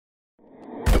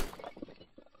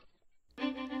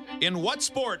In what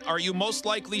sport are you most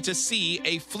likely to see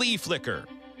a flea flicker?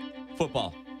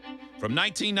 Football. From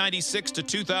 1996 to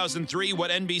 2003,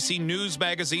 what NBC News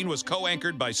magazine was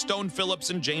co-anchored by Stone Phillips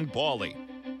and Jane Pauley?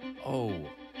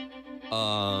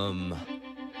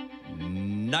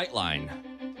 Nightline.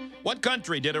 What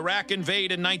country did Iraq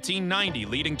invade in 1990,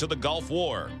 leading to the Gulf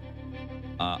War?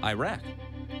 Iraq.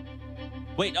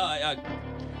 Wait,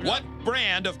 What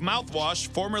brand of mouthwash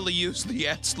formerly used the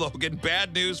ad slogan,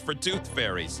 "Bad news for tooth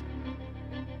fairies"?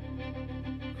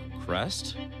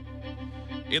 Crest?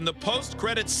 In the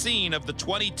post-credits scene of the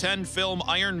 2010 film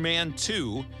Iron Man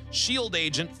 2, SHIELD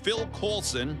agent Phil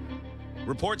Coulson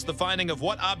reports the finding of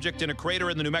what object in a crater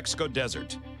in the New Mexico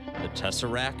desert? The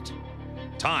Tesseract?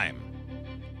 Time.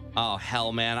 Oh,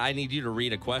 hell, man. I need you to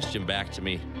read a question back to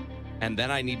me, and then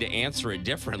I need to answer it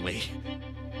differently.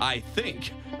 I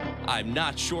think. I'm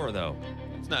not sure, though.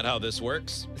 That's not how this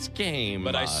works. It's game.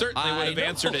 But I certainly would have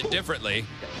answered it differently.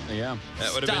 Yeah.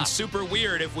 That would have been super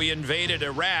weird if we invaded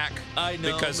Iraq. I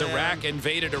know, Because man. Iraq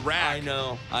invaded Iraq. I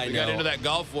know. We got into that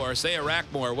Gulf War. Say Iraq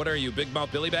more. What are you, Big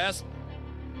Mouth Billy Bass?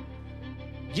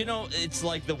 You know, it's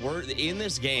like the word in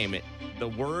this game, the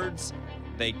words,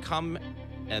 they come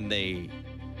and they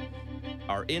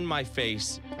are in my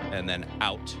face and then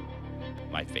out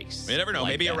my face. You never know.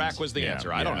 Like Maybe that. Iraq was the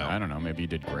answer. I don't know. I don't know. Maybe you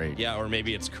did great. Yeah, or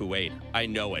maybe it's Kuwait. I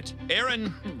know it.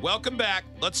 Aaron, welcome back.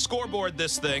 Let's scoreboard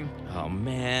this thing. Oh,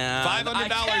 man.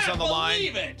 $500 on the line. I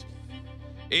can't believe it.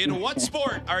 In what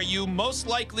sport are you most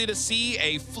likely to see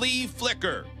a flea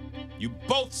flicker? You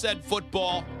both said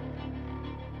football.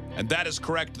 And that is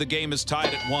correct. The game is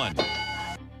tied at 1.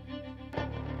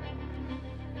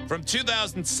 From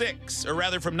 2006, or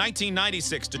rather from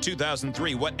 1996 to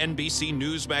 2003, what NBC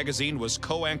News magazine was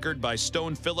co-anchored by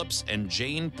Stone Phillips and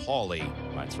Jane Pauley?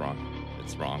 That's wrong.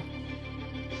 It's wrong.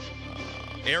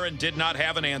 Aaron did not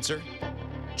have an answer.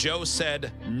 Joe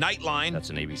said Nightline. That's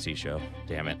an ABC show.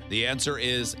 Damn it. The answer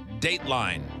is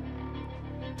Dateline.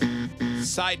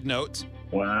 Side note.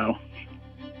 Wow.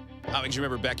 How did you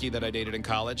remember Becky that I dated in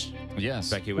college? Yes.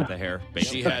 Becky with the hair.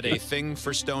 She had a thing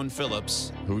for Stone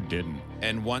Phillips Who didn't?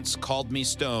 and once called me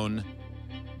Stone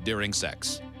during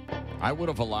sex. I would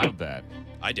have allowed that.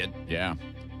 I did. Yeah.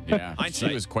 Yeah. Hindsight.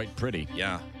 She was quite pretty.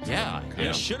 Yeah. Yeah, Yeah.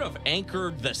 you should have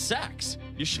anchored the sex.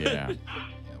 You should. Yeah.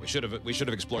 We should have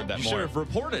explored that You should more. have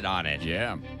reported on it.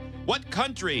 Yeah. What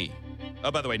country? Oh,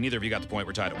 by the way, neither of you got the point.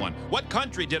 We're tied at 1. What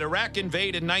country did Iraq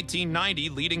invade in 1990,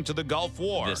 leading to the Gulf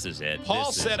War? This is it. Paul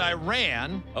This is said it.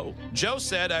 Iran. Oh. Joe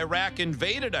said Iraq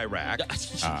invaded Iraq.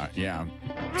 Yeah.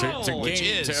 Which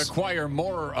is- to acquire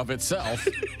more of itself.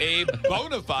 A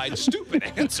bona fide stupid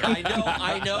answer.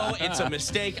 I know it's a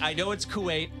mistake. I know it's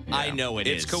Kuwait. I know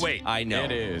It's Kuwait. I know.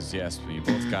 It is. Yes. You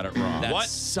both got it wrong. That What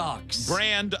sucks.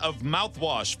 brand of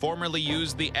mouthwash formerly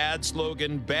used the ad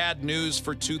slogan, "Bad news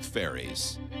for tooth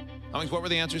fairies"? Alex, what were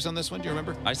the answers on this one? Do you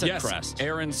remember? I said yes. Crest.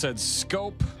 Aaron said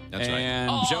Scope. That's right. And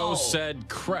Oh. Joe said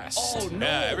Crest. Oh, no.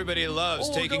 Yeah, everybody loves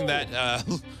Oh, taking no.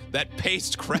 that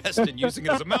paste crest and using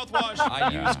it as a mouthwash.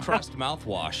 I use Crest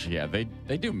mouthwash. Yeah, they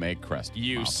do make Crest.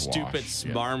 You mouthwash. stupid,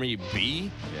 Yeah. smarmy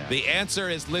bee. Yeah. The answer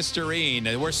is Listerine,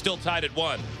 and we're still tied at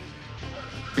 1.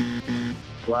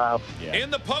 Wow. Yeah. In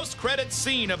the post-credits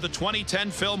scene of the 2010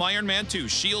 film Iron Man 2,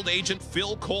 SHIELD agent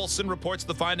Phil Coulson reports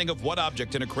the finding of what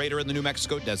object in a crater in the New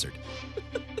Mexico desert?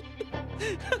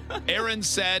 Aaron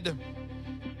said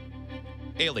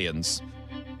aliens.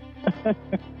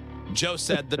 Joe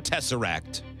said the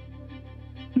Tesseract.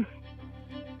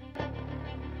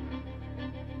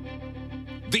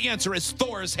 The answer is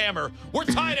Thor's hammer. We're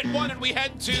tied at 1, and we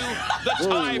head to the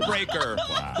tiebreaker,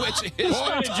 which is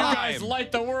Boy, did you guys time.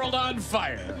 light the world on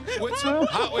fire.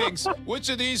 Hot Wings, which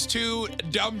of these two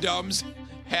dum-dums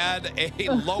had a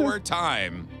lower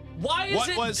time? Why is What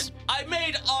it? was- I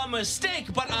made a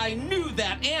mistake, but I knew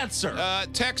that answer.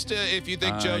 Text if you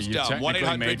think Joe's you dumb. technically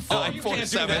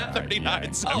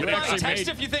 1-800-547-3979. Oh, you right. actually Text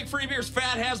made- if you think Free Beer's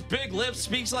fat, has big lips,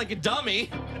 speaks like a dummy,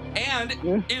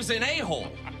 and is an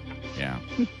a-hole. Yeah.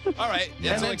 All right. And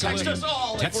It's then like, text us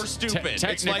all if we're stupid.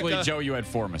 Technically, It's like a- Joe, you had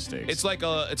 4 mistakes. it's like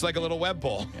a little web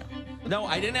poll. No,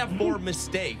 I didn't have 4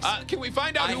 mistakes. Can we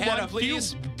find out I who had won, a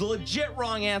please? few legit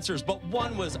wrong answers, but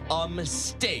one was a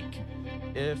mistake.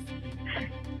 If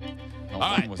One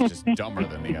right. was just dumber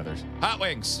than the others. Hot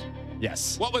Wings.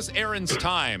 Yes. What was Aaron's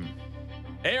time?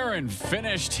 Aaron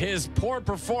finished his poor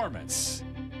performance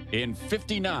in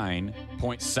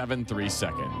 59.73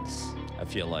 seconds. I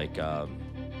feel like What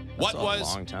that's a was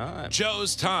long time.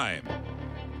 Joe's time?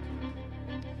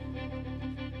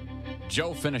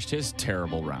 Joe finished his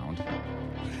terrible round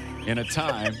in a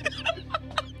time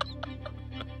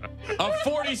of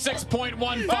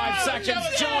 46.15 seconds.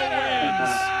 Joey wins.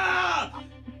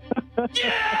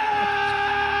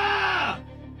 Yeah!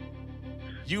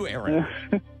 You, Aaron,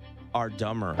 are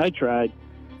dumber I tried.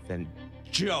 than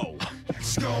Joe.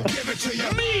 Gonna give it to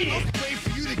you. Me! Wait for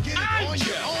you to get it on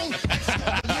your own.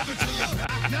 Gonna give it to you.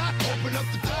 Not open up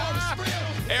the door to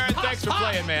spill. Aaron, thanks for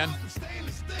playing, man.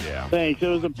 Yeah. Thanks. It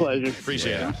was a pleasure.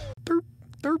 Appreciate it.